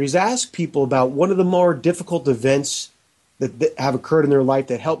out maturity is ask people about one of the more difficult events that have occurred in their life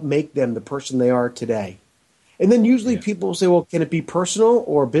that help make them the person they are today. And then usually people will say, well, can it be personal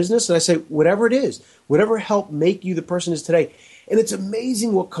or business? And I say, whatever it is, whatever helped make you the person is today. And it's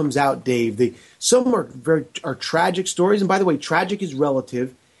amazing what comes out, Dave. Some are tragic stories. And by the way, tragic is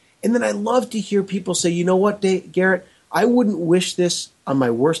relative. And then I love to hear people say, you know what, Garrett, I wouldn't wish this on my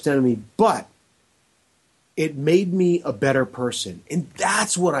worst enemy, but it made me a better person. And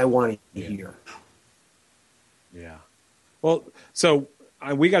that's what I want to hear. Yeah. Well, so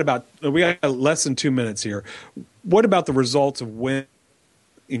we got less than 2 minutes here. What about the results of WHIM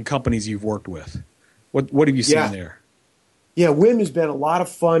in companies you've worked with? What have you seen there? Yeah, WHIM has been a lot of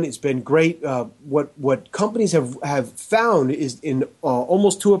fun. It's been great. What companies have found is, in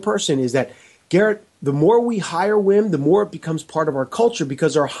almost to a person, is that, Garrett, the more we hire WHIM, the more it becomes part of our culture,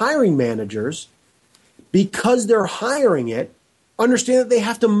 because our hiring managers, because they're hiring it, understand that they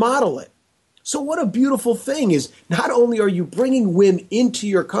have to model it. So what a beautiful thing is, not only are you bringing WHIM into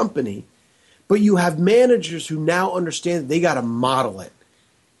your company, but you have managers who now understand that they got to model it.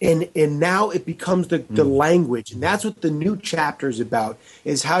 And now it becomes the language. And that's what the new chapter is about,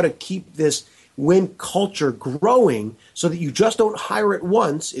 is how to keep this WHIM culture growing so that you just don't hire it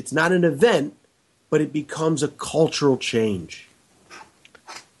once. It's not an event, but it becomes a cultural change.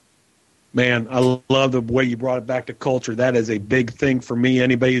 Man, I love the way you brought it back to culture. That is a big thing for me.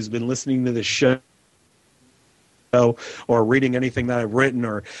 Anybody who's been listening to this show or reading anything that I've written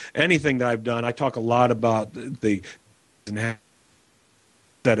or anything that I've done, I talk a lot about the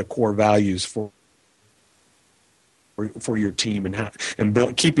set of core values for your team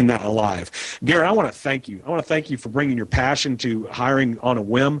and keeping that alive. Garrett, I want to thank you. I want to thank you for bringing your passion to hiring on a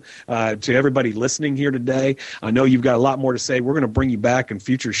whim to everybody listening here today. I know you've got a lot more to say. We're going to bring you back in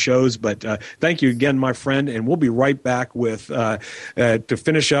future shows, but thank you again, my friend, and we'll be right back with to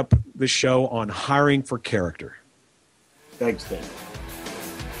finish up the show on hiring for character. Thanks, Dan.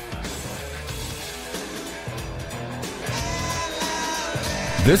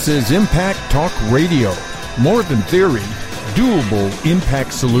 This is Impact Talk Radio. More than theory, doable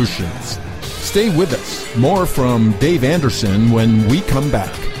impact solutions. Stay with us. More from Dave Anderson when we come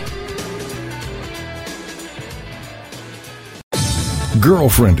back.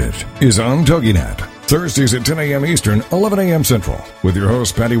 Girlfriended is on TogiNet. Thursdays at 10 a.m. Eastern, 11 a.m. Central, with your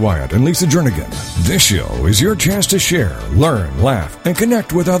hosts Patty Wyatt and Lisa Jernigan. This show is your chance to share, learn, laugh, and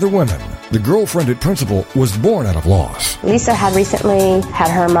connect with other women. The Girlfriended principle was born out of loss. Lisa had recently had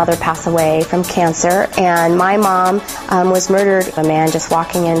her mother pass away from cancer, and my mom was murdered. A man just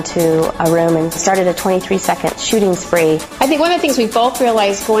walking into a room and started a 23-second shooting spree. I think one of the things we both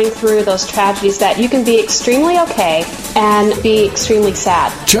realized going through those tragedies that you can be extremely okay and be extremely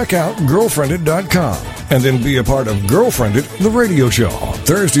sad. Check out girlfriended.com and then be a part of Girlfriended, the radio show.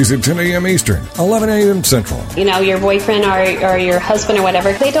 Thursdays at 10 a.m. Eastern, 11 a.m. Central. You know, your boyfriend or your husband or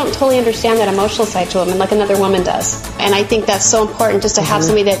whatever, they don't totally understand that emotional side to them like another woman does. And I think that's so important just to have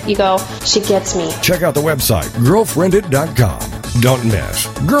somebody that you go, she gets me. Check out the website, girlfriended.com. Don't miss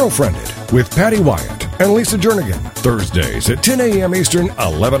Girlfriended with Patty Wyatt and Lisa Jernigan. Thursdays at 10 a.m. Eastern,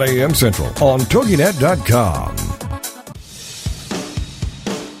 11 a.m. Central on toginet.com.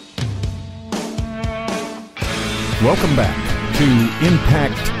 Welcome back to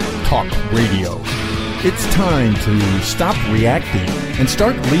Impact Talk Radio. It's time to stop reacting and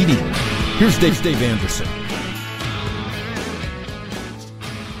start leading. Here's Dave Anderson.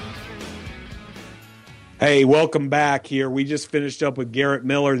 Hey, welcome back here. We just finished up with Garrett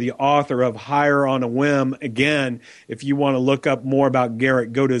Miller, the author of Hire on a Whim. Again, if you want to look up more about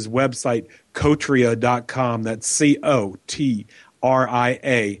Garrett, go to his website, Cotria.com. That's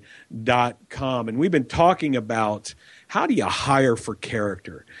COTRIA.com. And we've been talking about how do you hire for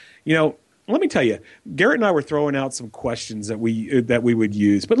character? You know, let me tell you, Garrett and I were throwing out some questions that we would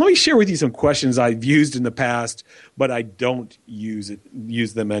use. But let me share with you some questions I've used in the past, but I don't use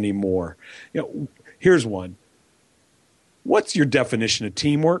them anymore. You know, here's one. What's your definition of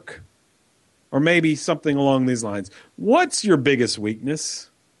teamwork? Or maybe something along these lines. What's your biggest weakness?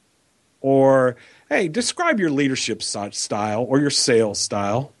 Or, hey, describe your leadership style or your sales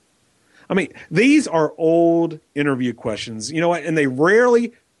style. I mean, these are old interview questions, you know what, and they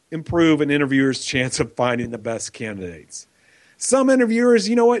rarely improve an interviewer's chance of finding the best candidates. Some interviewers,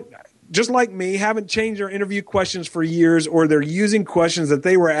 you know what, just like me, haven't changed their interview questions for years, or they're using questions that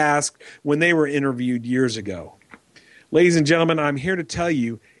they were asked when they were interviewed years ago. Ladies and gentlemen, I'm here to tell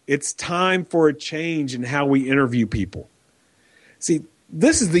you it's time for a change in how we interview people. See,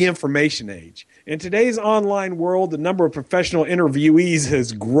 this is the information age. In today's online world, the number of professional interviewees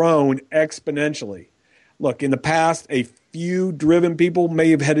has grown exponentially. Look, in the past, a few driven people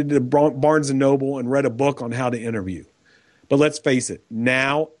may have headed to Barnes & Noble and read a book on how to interview. But let's face it,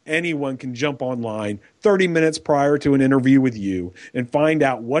 now anyone can jump online 30 minutes prior to an interview with you and find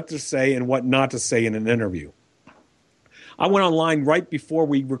out what to say and what not to say in an interview. I went online right before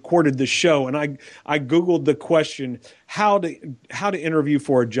we recorded the show, and I Googled the question, how to interview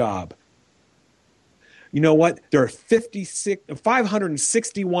for a job. You know what? There are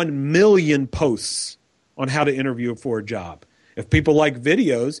 561 million posts on how to interview for a job. If people like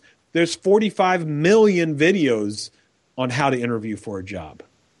videos, there's 45 million videos on how to interview for a job.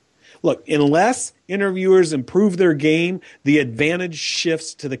 Look, unless interviewers improve their game, the advantage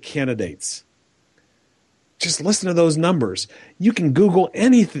shifts to the candidates. Just listen to those numbers. You can Google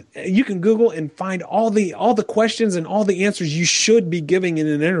anything. You can Google and find all the questions and all the answers you should be giving in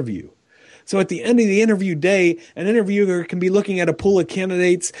an interview. So at the end of the interview day, an interviewer can be looking at a pool of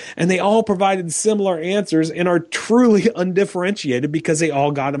candidates, and they all provided similar answers and are truly undifferentiated because they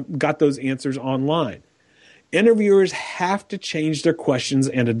all got those answers online. Interviewers have to change their questions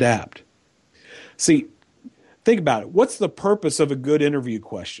and adapt. See, think about it. What's the purpose of a good interview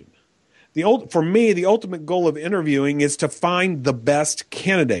question? For me, the ultimate goal of interviewing is to find the best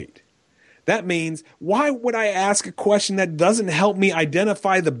candidate. That means, why would I ask a question that doesn't help me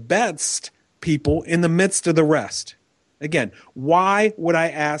identify the best people in the midst of the rest? Again, why would I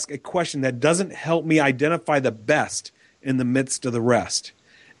ask a question that doesn't help me identify the best in the midst of the rest?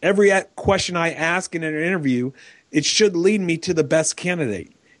 Every question I ask in an interview, it should lead me to the best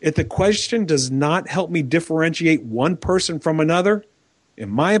candidate. If the question does not help me differentiate one person from another, in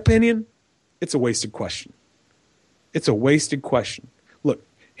my opinion, it's a wasted question. It's a wasted question. Look,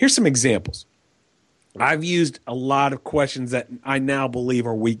 here's some examples. I've used a lot of questions that I now believe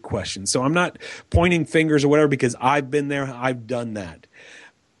are weak questions. So I'm not pointing fingers or whatever because I've been there, I've done that.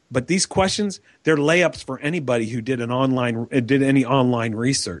 But these questions, they're layups for anybody who did any online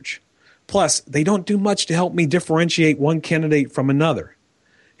research. Plus, they don't do much to help me differentiate one candidate from another.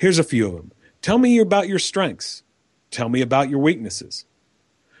 Here's a few of them. Tell me about your strengths. Tell me about your weaknesses.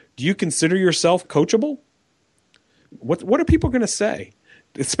 Do you consider yourself coachable? What are people going to say?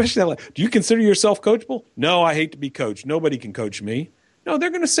 especially that, do you consider yourself coachable? No, I hate to be coached. Nobody can coach me. No,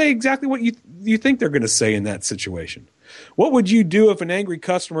 they're going to say exactly what you think they're going to say in that situation. What would you do if an angry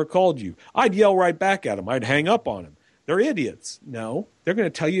customer called you? I'd yell right back at them. I'd hang up on them. They're idiots. No, they're going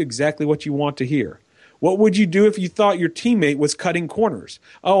to tell you exactly what you want to hear. What would you do if you thought your teammate was cutting corners?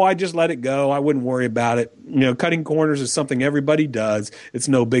 Oh, I just let it go. I wouldn't worry about it. Cutting corners is something everybody does. It's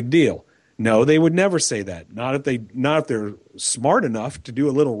no big deal. No, they would never say that. Not if they're smart enough to do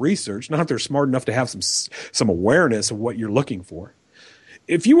a little research. Not if they're smart enough to have some awareness of what you're looking for.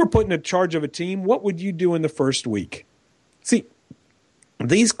 If you were put in charge of a team, what would you do in the first week? See,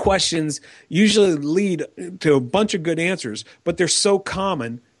 these questions usually lead to a bunch of good answers, but they're so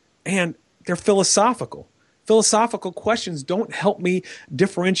common and they're philosophical. Philosophical questions don't help me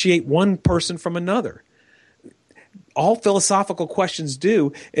differentiate one person from another. All philosophical questions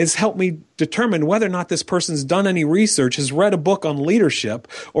do is help me determine whether or not this person's done any research, has read a book on leadership,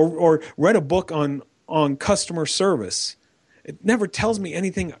 or read a book on customer service. It never tells me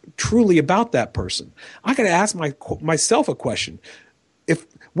anything truly about that person. I got to ask myself a question.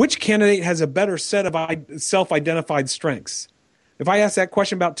 Which candidate has a better set of self-identified strengths? If I ask that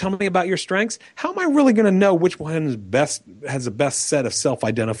question about, tell me about your strengths, how am I really going to know which one has the best set of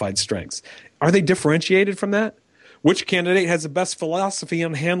self-identified strengths? Are they differentiated from that? Which candidate has the best philosophy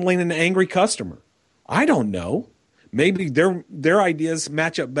on handling an angry customer? I don't know. Maybe their ideas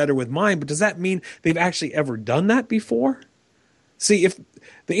match up better with mine, but does that mean they've actually ever done that before? See, if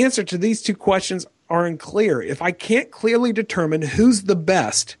the answer to these two questions are unclear, if I can't clearly determine who's the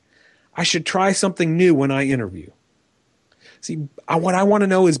best, I should try something new when I interview. See, what I want to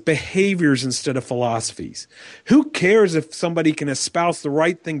know is behaviors instead of philosophies. Who cares if somebody can espouse the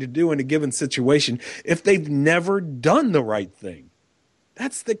right thing to do in a given situation if they've never done the right thing?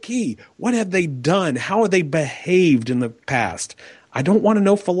 That's the key. What have they done? How have they behaved in the past? I don't want to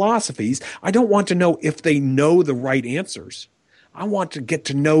know philosophies. I don't want to know if they know the right answers. I want to get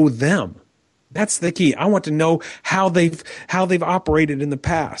to know them. That's the key. I want to know how they've operated in the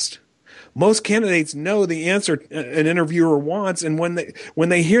past. Most candidates know the answer an interviewer wants, and when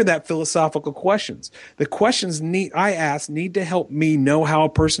they hear that philosophical questions, the questions I ask need to help me know how a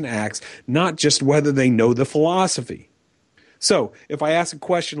person acts, not just whether they know the philosophy. So, if I ask a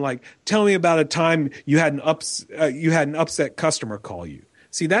question like, "Tell me about a time you had an upset customer call you."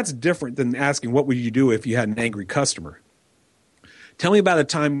 See, that's different than asking, "What would you do if you had an angry customer?" Tell me about a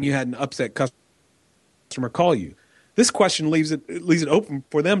time you had an upset customer call you. This question leaves it open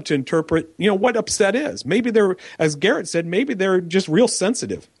for them to interpret, what upset is. Maybe they're, as Garrett said, maybe they're just real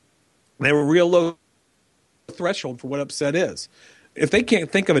sensitive. They have a real low threshold for what upset is. If they can't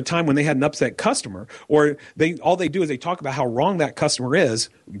think of a time when they had an upset customer, or all they do is they talk about how wrong that customer is,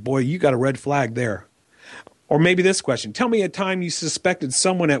 boy, you got a red flag there. Or maybe this question: tell me a time you suspected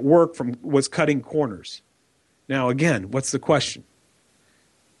someone at work was cutting corners. Now, again, what's the question?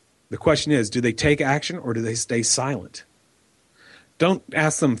 The question is, do they take action or do they stay silent? Don't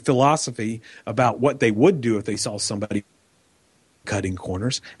ask them philosophy about what they would do if they saw somebody cutting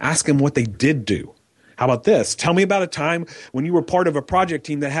corners. Ask them what they did do. How about this? Tell me about a time when you were part of a project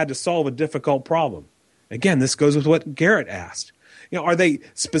team that had to solve a difficult problem. Again, this goes with what Garrett asked. Are they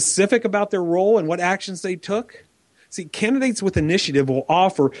specific about their role and what actions they took? See, candidates with initiative will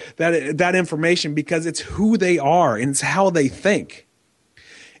offer that information because it's who they are and it's how they think.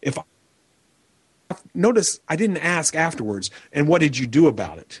 Notice I didn't ask afterwards, and what did you do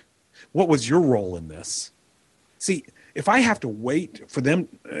about it? What was your role in this? See, if I have to wait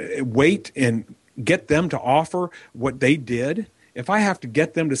and get them to offer what they did, if I have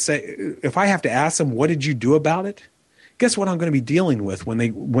to ask them, what did you do about it? Guess what I'm going to be dealing with when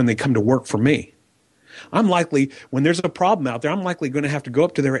they come to work for me? I'm likely, when there's a problem out there, I'm likely going to have to go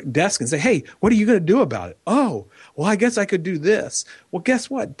up to their desk and say, "Hey, what are you going to do about it?" "Oh, well, I guess I could do this." Well, guess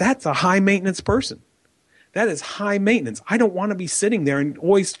what? That's a high maintenance person. That is high maintenance. I don't want to be sitting there and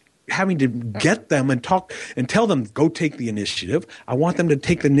always having to get them and talk and tell them, go take the initiative. I want them to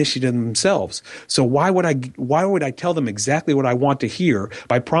take the initiative themselves. So why would I tell them exactly what I want to hear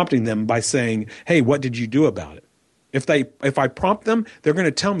by prompting them by saying, "Hey, what did you do about it?" If I prompt them, they're going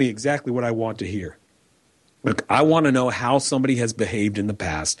to tell me exactly what I want to hear. Look, I want to know how somebody has behaved in the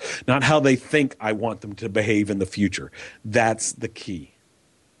past, not how they think I want them to behave in the future. That's the key.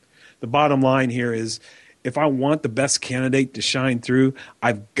 The bottom line here is, if I want the best candidate to shine through,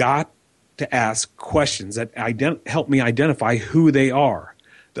 I've got to ask questions that help me identify who they are.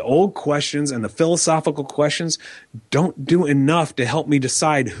 The old questions and the philosophical questions don't do enough to help me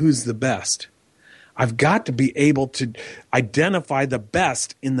decide who's the best. I've got to be able to identify the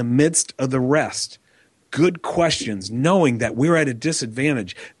best in the midst of the rest. good questions, knowing that we're at a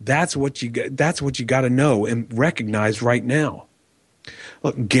disadvantage. That's what you got to know and recognize right now.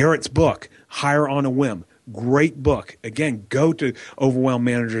 Look, Garrett's book, Hire on a Whim. Great book. Again, go to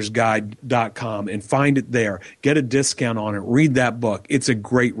overwhelmmanagersguide.com and find it there. Get a discount on it. Read that book. It's a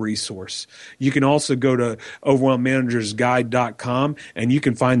great resource. You can also go to overwhelmmanagersguide.com and you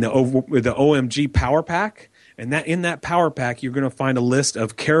can find the OMG Power Pack. And that in that Power Pack, you're going to find a list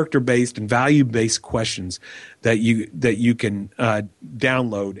of character-based and value-based questions that you can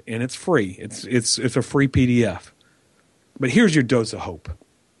download, and it's free. It's a free PDF. But here's your dose of hope.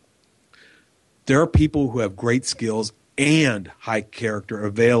 There are people who have great skills and high character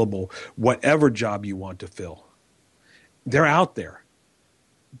available, whatever job you want to fill. They're out there.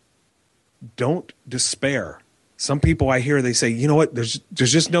 Don't despair. Some people I hear, they say, you know what, there's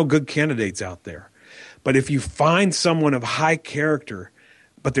just no good candidates out there. But if you find someone of high character,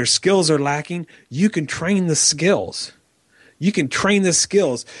 but their skills are lacking, you can train the skills. You can train the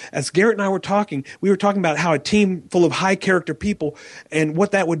skills. As Garrett and I were talking, we were talking about how a team full of high character people and what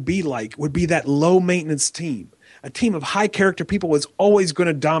that would be like would be that low maintenance team. A team of high character people is always going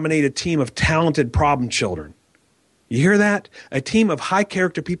to dominate a team of talented problem children. You hear that? A team of high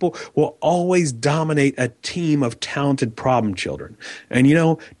character people will always dominate a team of talented problem children. And you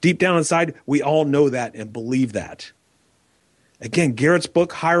know, deep down inside, we all know that and believe that. Again, Garrett's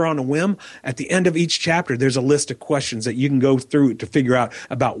book, Hire on a Whim, at the end of each chapter, there's a list of questions that you can go through to figure out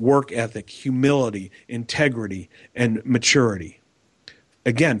about work ethic, humility, integrity, and maturity.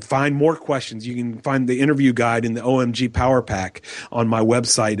 Again, find more questions. You can find the interview guide in the OMG Power Pack on my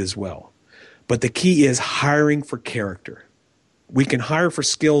website as well. But the key is hiring for character. We can hire for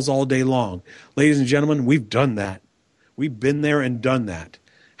skills all day long. Ladies and gentlemen, we've done that. We've been there and done that.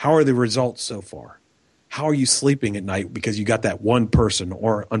 How are the results so far? How are you sleeping at night because you got that one person,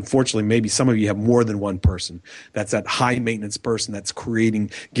 or unfortunately, maybe some of you have more than one person. That's that high maintenance person that's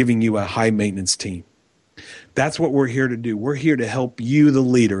giving you a high maintenance team. That's what we're here to do. We're here to help you, the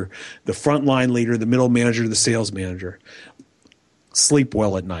leader, the frontline leader, the middle manager, the sales manager, sleep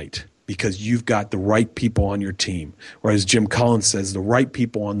well at night because you've got the right people on your team. Or as Jim Collins says, the right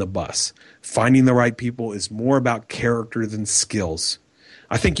people on the bus. Finding the right people is more about character than skills.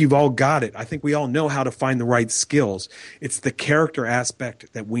 I think you've all got it. I think we all know how to find the right skills. It's the character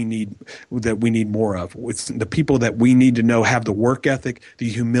aspect that we need more of. It's the people that we need to know have the work ethic, the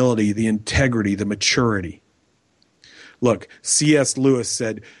humility, the integrity, the maturity. Look, C.S. Lewis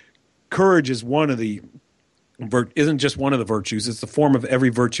said, courage is isn't just one of the virtues. It's the form of every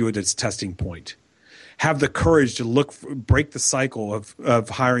virtue at its testing point. Have the courage to break the cycle of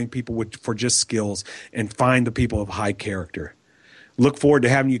hiring people for just skills and find the people of high character. Look forward to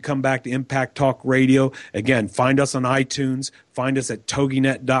having you come back to Impact Talk Radio. Again, find us on iTunes. Find us at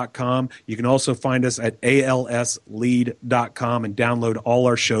toginet.com. You can also find us at alslead.com and download all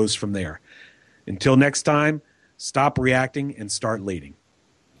our shows from there. Until next time, stop reacting and start leading.